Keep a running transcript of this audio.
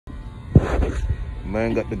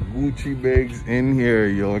Man got the Gucci bags in here,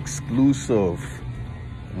 yo, exclusive.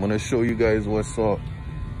 I'm gonna show you guys what's up.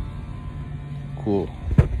 Cool.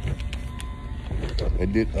 I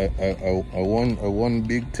won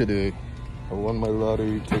big today. I won my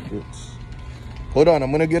lottery tickets. Hold on,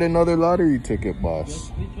 I'm gonna get another lottery ticket,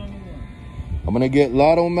 boss. Which one you want? I'm gonna get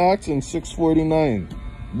Lotto Max and 649.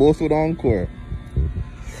 Both with Encore.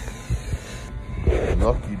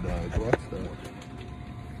 Lucky dog, watch that.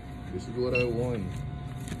 This is what I won.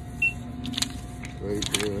 Right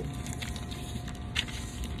there.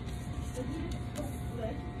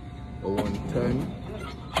 I won 10,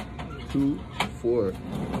 2, 4.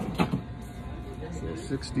 So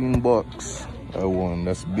 16 bucks I won.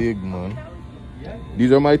 That's big, man.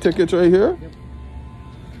 These are my tickets right here?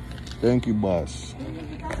 Thank you, boss.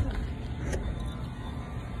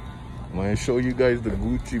 I'm gonna show you guys the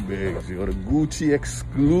Gucci bags, yo. The Gucci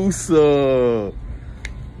exclusive.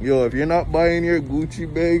 Yo, if you're not buying your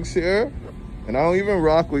Gucci bags here, and I don't even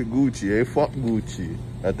rock with Gucci, fuck Gucci.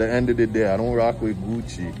 At the end of the day, I don't rock with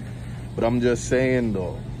Gucci. But I'm just saying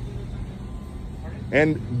though.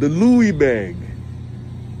 And the Louis bag.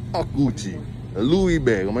 Fuck Gucci. The Louis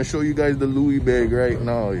bag. I'm gonna show you guys the Louis bag right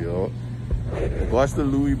now, yo. Watch the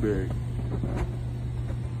Louis bag.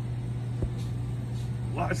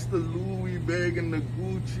 Watch the Louis bag and the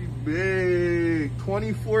Gucci bag.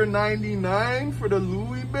 $24.99 for the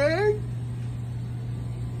Louis bag?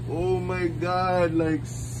 Oh my God, like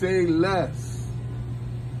say less.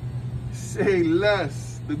 Say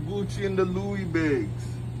less. The Gucci and the Louis bags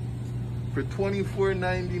for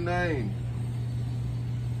 $24.99.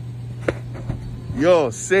 Yo,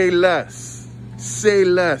 say less. Say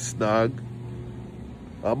less, dog.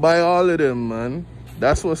 I'll buy all of them, man.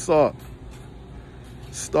 That's what's up.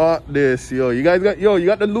 Start this, yo. You guys got, yo, you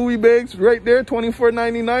got the Louis bags right there,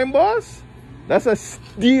 $24.99, boss? That's a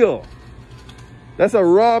steal. That's a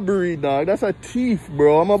robbery, dog. That's a thief,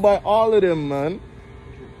 bro. I'm gonna buy all of them, man.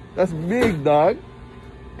 That's big, dog.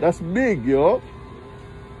 That's big, yo.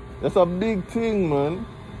 That's a big thing, man.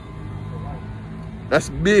 That's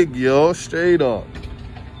big, yo. Straight up.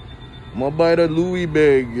 I'm gonna buy the Louis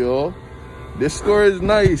bag, yo. This store is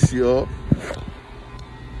nice, yo.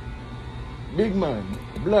 Big man.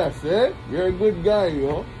 Bless, eh? You're a good guy,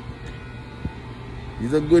 yo.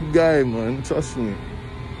 He's a good guy, man. Trust me.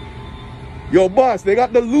 Yo, boss, they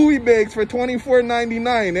got the Louis bags for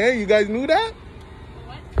 $24.99, eh? You guys knew that?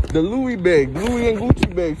 What? The Louis bag. Louis and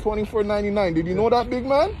Gucci bags, $24.99. Did you know that, big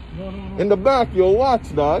man? No. In the back, yo.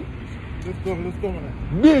 Watch, dog. Let's go,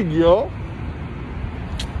 man. Big, yo.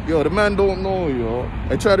 Yo, the man don't know, yo.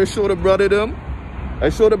 I try to show the brother them. I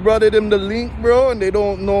show the brother them the link, bro, and they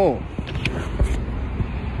don't know.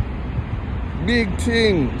 Big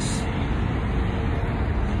things.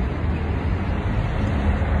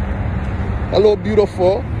 Hello,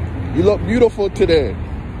 beautiful. You look beautiful today.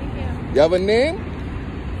 Thank you. You have a name?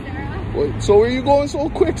 Sarah. Wait, so where you going so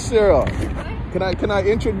quick, Sarah? What? Can I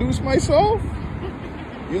introduce myself?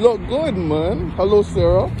 You look good, man. Hello,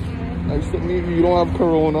 Sarah. Nice to meet you. You don't have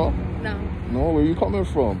corona? No. No, where you coming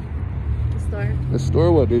from? The store. The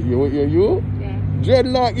store, what? You? Yeah.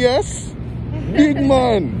 Dreadlock, yes? Big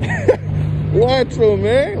man. Watch him,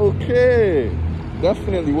 eh? Okay.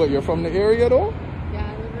 Definitely. What, you're from the area, though? Yeah,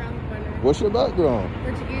 I live around the corner. What's your background?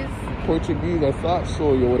 Portuguese. Portuguese, I thought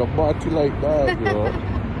so, yo, with a body like that, yo.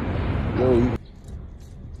 Yo,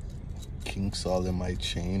 kinks all in my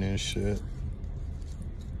chain and shit.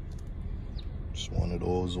 Just one of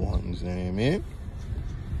those ones, you know what I mean?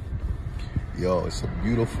 Yo, it's a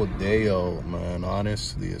beautiful day out, man.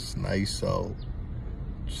 Honestly, it's nice out.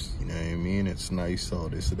 You know what I mean? It's nice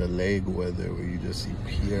out. This is the leg weather where you just see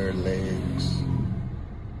pure legs.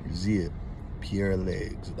 You see it? Pure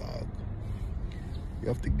legs, dog. You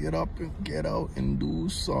have to get up and get out and do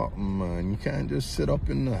something, man. You can't just sit up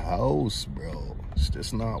in the house, bro. It's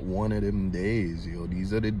just not one of them days, yo.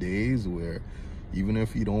 These are the days where even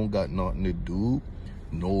if you don't got nothing to do,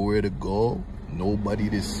 nowhere to go, nobody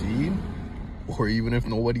to see, or even if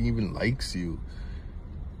nobody even likes you,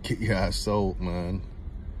 get your ass out, man,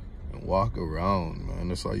 and walk around, man.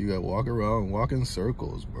 That's all you got. Walk around, walk in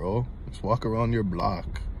circles, bro. Just walk around your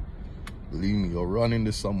block. Believe me, you'll run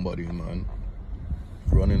into somebody, man.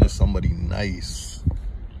 Run into somebody nice,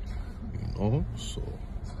 you know? So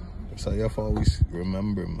that's how you have to always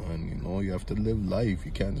remember, man. You know, you have to live life.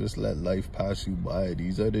 You can't just let life pass you by.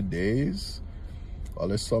 These are the days. All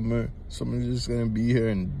this summer's just gonna be here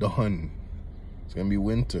and done. It's gonna be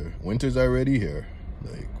winter. Winter's already here.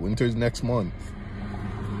 Like, winter's next month.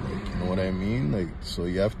 Like, you know what I mean? Like, so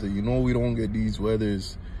you have to, you know, we don't get these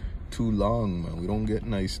weathers too long, man. We don't get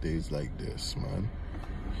nice days like this, man.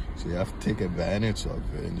 So you have to take advantage of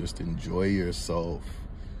it and just enjoy yourself,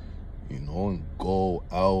 you know, and go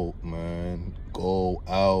out, man. Go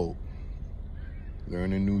out.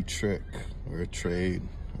 Learn a new trick or a trade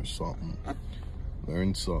or something.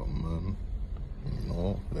 Learn something, man. You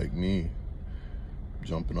know, like me,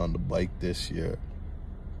 jumping on the bike this year.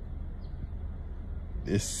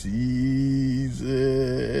 This season,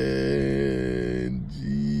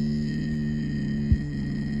 jeez.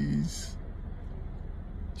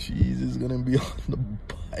 Cheese is gonna be on the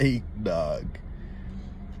bike, dog.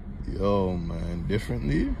 Yo, man,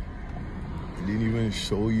 differently. I didn't even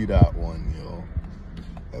show you that one, yo.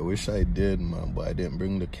 I wish I did, man, but I didn't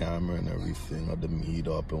bring the camera and everything at the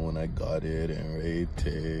meetup and when I got it and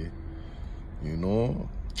rate, you know?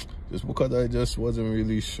 Just because I just wasn't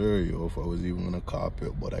really sure, yo, if I was even gonna cop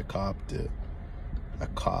it, but I copped it. I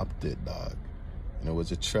copped it, dog. And it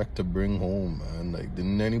was a trek to bring home, man. Like,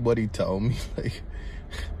 didn't anybody tell me? Like,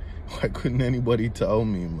 why couldn't anybody tell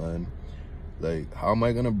me, man? Like, how am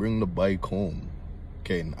I gonna bring the bike home?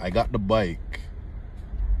 Okay, I got the bike.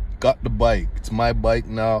 Got the bike. It's my bike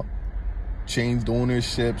now. Changed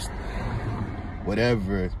ownerships.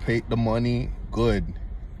 Whatever. Paid the money. Good.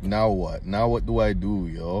 Now what? Now what do I do,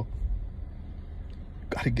 yo?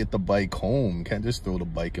 Gotta get the bike home. Can't just throw the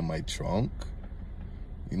bike in my trunk.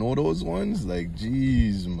 You know those ones? Like,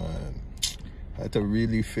 geez, man. I had to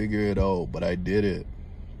really figure it out, but I did it.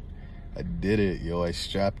 I did it, yo. I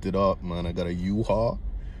strapped it up, man. I got a U-Haul,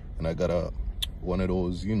 and I got one of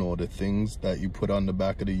those, you know, the things that you put on the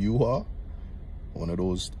back of the U-Haul. One of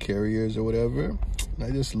those carriers or whatever. And I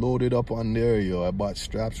just loaded up on there, yo. I bought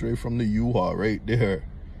straps right from the U-Haul right there.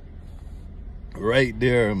 Right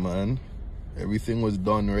there, man. Everything was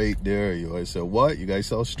done right there, yo. I said, what? You guys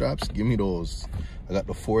sell straps? Give me those. I got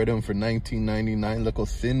the 4 of them for $19.99. Little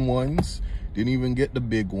thin ones. Didn't even get the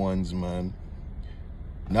big ones, man.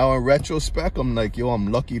 Now in retrospect, I'm like, yo,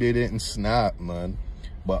 I'm lucky they didn't snap, man.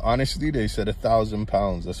 But honestly, they said 1,000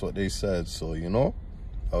 pounds. That's what they said. So, you know,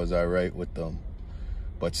 I was all right with them.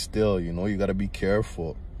 But still, you know, you got to be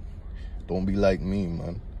careful. Don't be like me,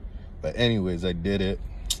 man. But anyways, I did it.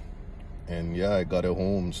 And yeah, I got it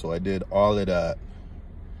home. So I did all of that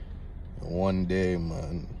in one day,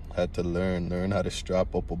 man. Had to learn how to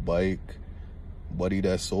strap up a bike. Buddy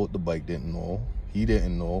that sold the bike didn't know. He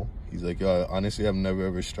didn't know. He's like, yo, honestly, I've never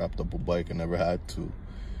ever strapped up a bike. I never had to.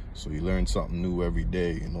 So you learn something new every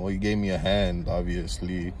day, you know. He gave me a hand,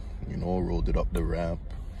 obviously, you know, rolled it up the ramp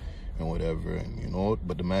and whatever, and you know.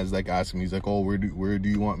 But the man's like asking me, he's like, oh, where do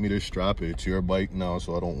you want me to strap it? It's your bike now,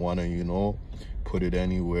 so I don't want to, you know, put it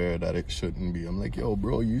anywhere that it shouldn't be. I'm like, yo,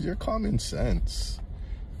 bro, use your common sense.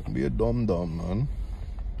 Don't be a dum-dum, man.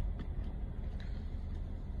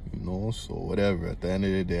 You know, so whatever. At the end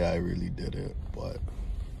of the day, I really did it, but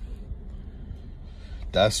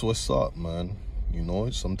that's what's up, man. You know,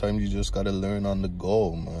 sometimes you just gotta learn on the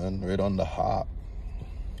go, man, right on the hop.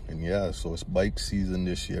 And yeah, so it's bike season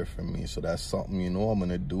this year for me. So that's something, you know, I'm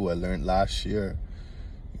gonna do. I learned last year.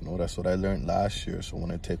 You know, that's what I learned last year. So I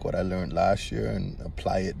want to take what I learned last year and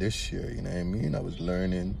apply it this year. You know what I mean? I was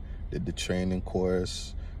learning, did the training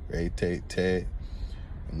course, right? And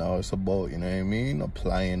now it's about, you know what I mean,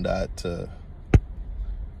 applying that to,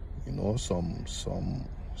 you know,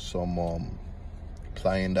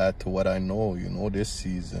 applying that to what I know, you know, this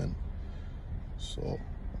season. So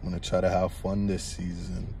I'm gonna try to have fun this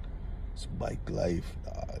season. It's bike life,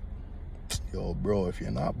 dog. Yo, bro, if you're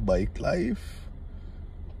not bike life,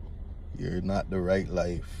 you're not the right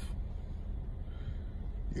life.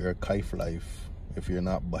 You're a kaif life. If you're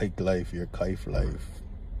not bike life, you're kaif life.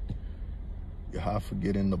 You have to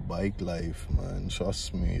get in the bike life, man.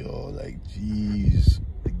 Trust me, yo. Like, jeez,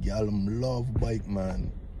 the gal love bike, man.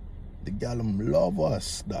 The gal love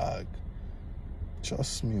us, dog.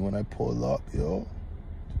 Trust me, when I pull up, yo,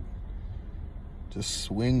 just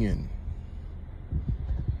swinging.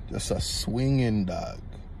 Just a swinging, dog.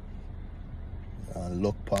 And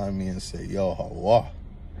look upon me and say, yo, how?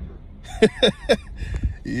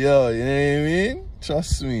 Yo, you know what I mean?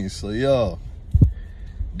 Trust me. So, yo,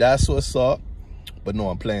 that's what's up. But no,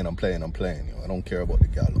 I'm playing, yo. I don't care about the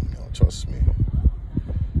gallon, yo. Trust me.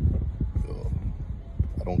 Yo,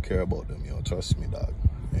 I don't care about them, yo. Trust me, dog.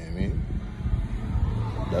 You know what I mean?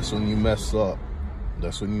 That's when you mess up.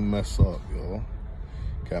 That's when you mess up, yo.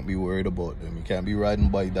 Can't be worried about them. You can't be riding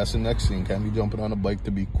bike. That's the next thing. Can't be jumping on a bike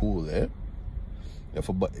to be cool, eh? You have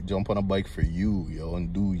to jump on a bike for you, yo,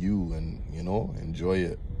 and do you, and, you know, enjoy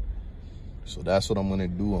it. So that's what I'm going to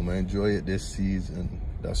do. I'm going to enjoy it this season.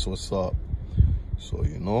 That's what's up. So,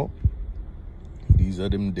 you know, these are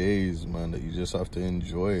them days, man, that you just have to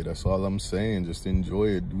enjoy. That's all I'm saying. Just enjoy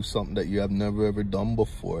it. Do something that you have never ever done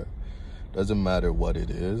before. Doesn't matter what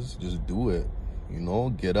it is. Just do it. You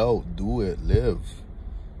know, get out, do it, live.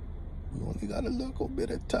 We only got a little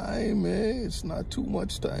bit of time, eh? It's not too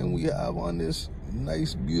much time we have on this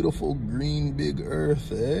nice, beautiful, green, big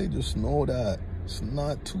earth, eh? Just know that. It's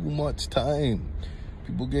not too much time.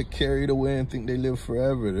 People get carried away and think they live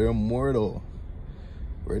forever. They're immortal.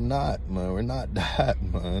 We're not, man. We're not that,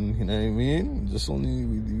 man. You know what I mean? Just only,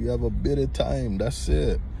 we have a bit of time. That's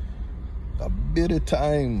it. A bit of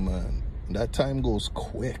time, man. That time goes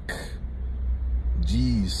quick.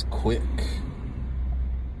 Jeez, quick.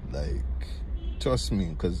 Like, trust me,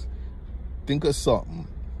 because think of something.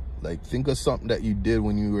 Like, think of something that you did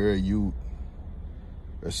when you were a youth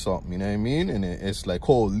or something, you know what I mean? And it's like,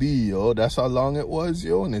 holy, yo, that's how long it was,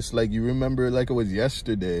 yo. And it's like, you remember it like it was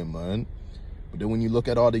yesterday, man. But then when you look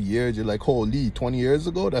at all the years, you're like, holy, 20 years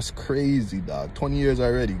ago? That's crazy, dog. 20 years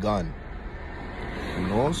already gone. You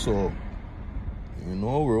know, so, you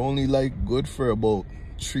know, we're only like good for about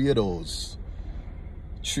 3 of those.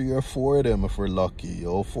 3 or 4 of them if we're lucky,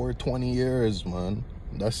 yo. 4 20 years, man.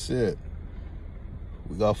 That's it.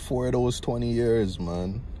 We got 4 of those 20 years,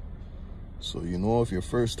 man. So, you know, if your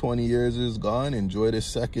first 20 years is gone, enjoy the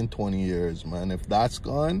second 20 years, man. If that's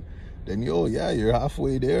gone, then, yo, yeah, you're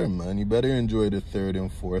halfway there, man. You better enjoy the third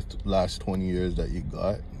and fourth last 20 years that you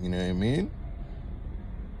got. You know what I mean?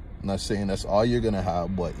 I'm not saying that's all you're going to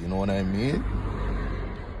have, but you know what I mean?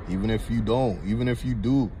 Even if you don't, even if you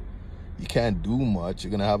do, you can't do much. You're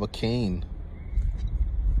going to have a cane.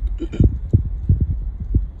 You're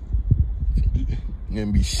going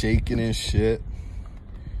to be shaking and shit.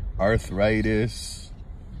 Arthritis.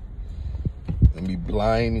 You're going to be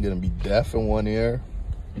blind. You're going to be deaf in one ear.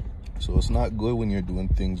 So it's not good when you're doing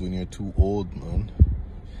things when you're too old, man.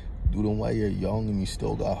 Do them while you're young and you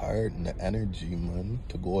still got heart and the energy, man,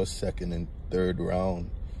 to go a second and third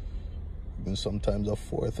round. Even sometimes a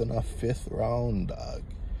fourth and a fifth round, dog.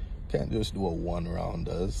 Can't just do a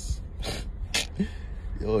 1-rounders.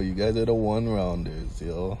 Yo, you guys are the 1-rounders,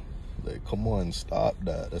 yo. Like, come on, stop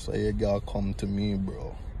that. That's why you gotta come to me,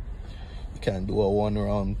 bro. You can't do a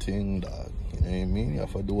 1-round thing, dog. You know what I mean? You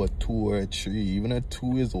have to do a 2 or a 3. Even a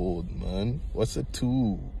 2 is old, man. What's a 2?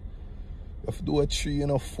 You have to do a 3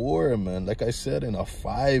 and a 4, man. Like I said, and a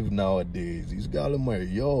 5 nowadays. These guys are,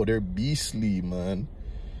 yo, they're beastly, man.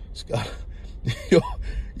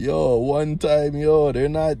 Yo, one time, yo, they're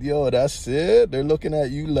not, yo, that's it. They're looking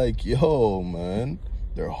at you like, yo, man,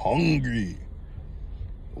 they're hungry.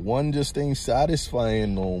 1 just ain't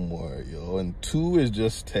satisfying no more, yo. And 2 is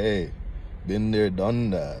just, hey, been there,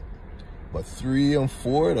 done that. But 3 and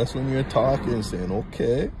 4, that's when you're talking, saying,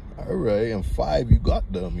 okay, all right. And 5, you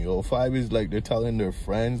got them, yo. 5 is like they're telling their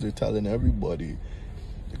friends, they're telling everybody.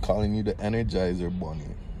 They're calling you the Energizer Bunny.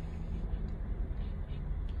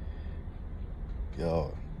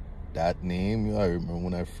 Yo, that name, yo, I remember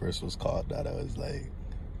when I first was called that, I was like,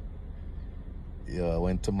 yo, I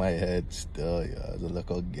went to my head still, yo. I was a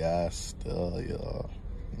little gas still, yo.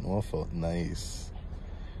 You know, I felt nice.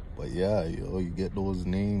 But yeah, yo, you get those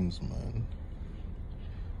names, man.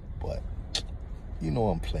 But, you know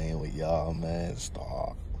I'm playing with y'all, man.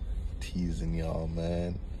 Stop teasing y'all,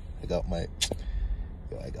 man. I got my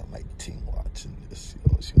team watching this,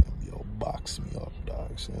 yo. She gonna be, yo, box me up,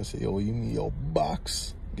 dog. She gonna say, yo, you mean, yo,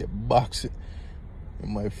 box? Get boxing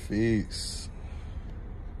in my face.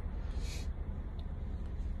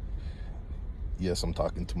 Yes, I'm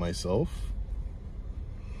talking to myself.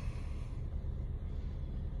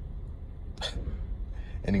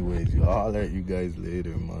 Anyways, yo, I'll holler at you guys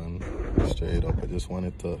later, man. Straight up, I just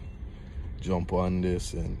wanted to jump on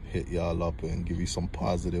this and hit y'all up and give you some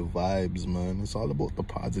positive vibes, man. It's all about the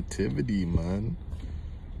positivity, man.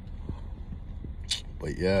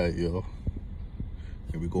 But yeah, yo,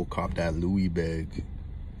 maybe go cop that Louis bag.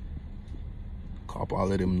 Cop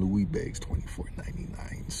all of them Louis bags,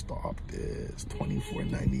 $24.99. Stop this,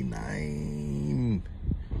 $24.99.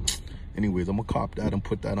 Anyways, I'm gonna cop that and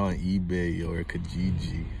put that on eBay or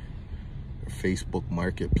Kijiji or Facebook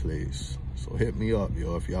Marketplace. So hit me up,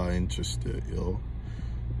 yo, if y'all interested, yo.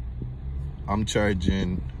 I'm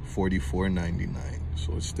charging $44.99,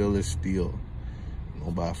 so it's still a steal.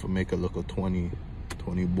 Nobody for make a look at 20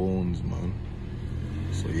 bones, man.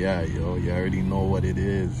 So yeah, yo, you already know what it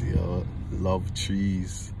is, yo. Love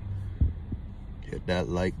trees. Hit that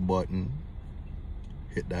like button.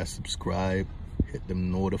 Hit that subscribe. Hit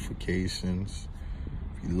them notifications.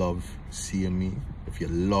 If you love seeing me, if you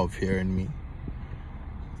love hearing me,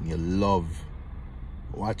 and you love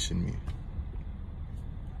watching me,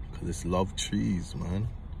 because it's love trees, man.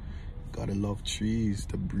 Gotta love trees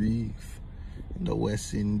to breathe. In the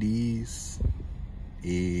West Indies.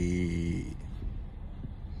 Hey.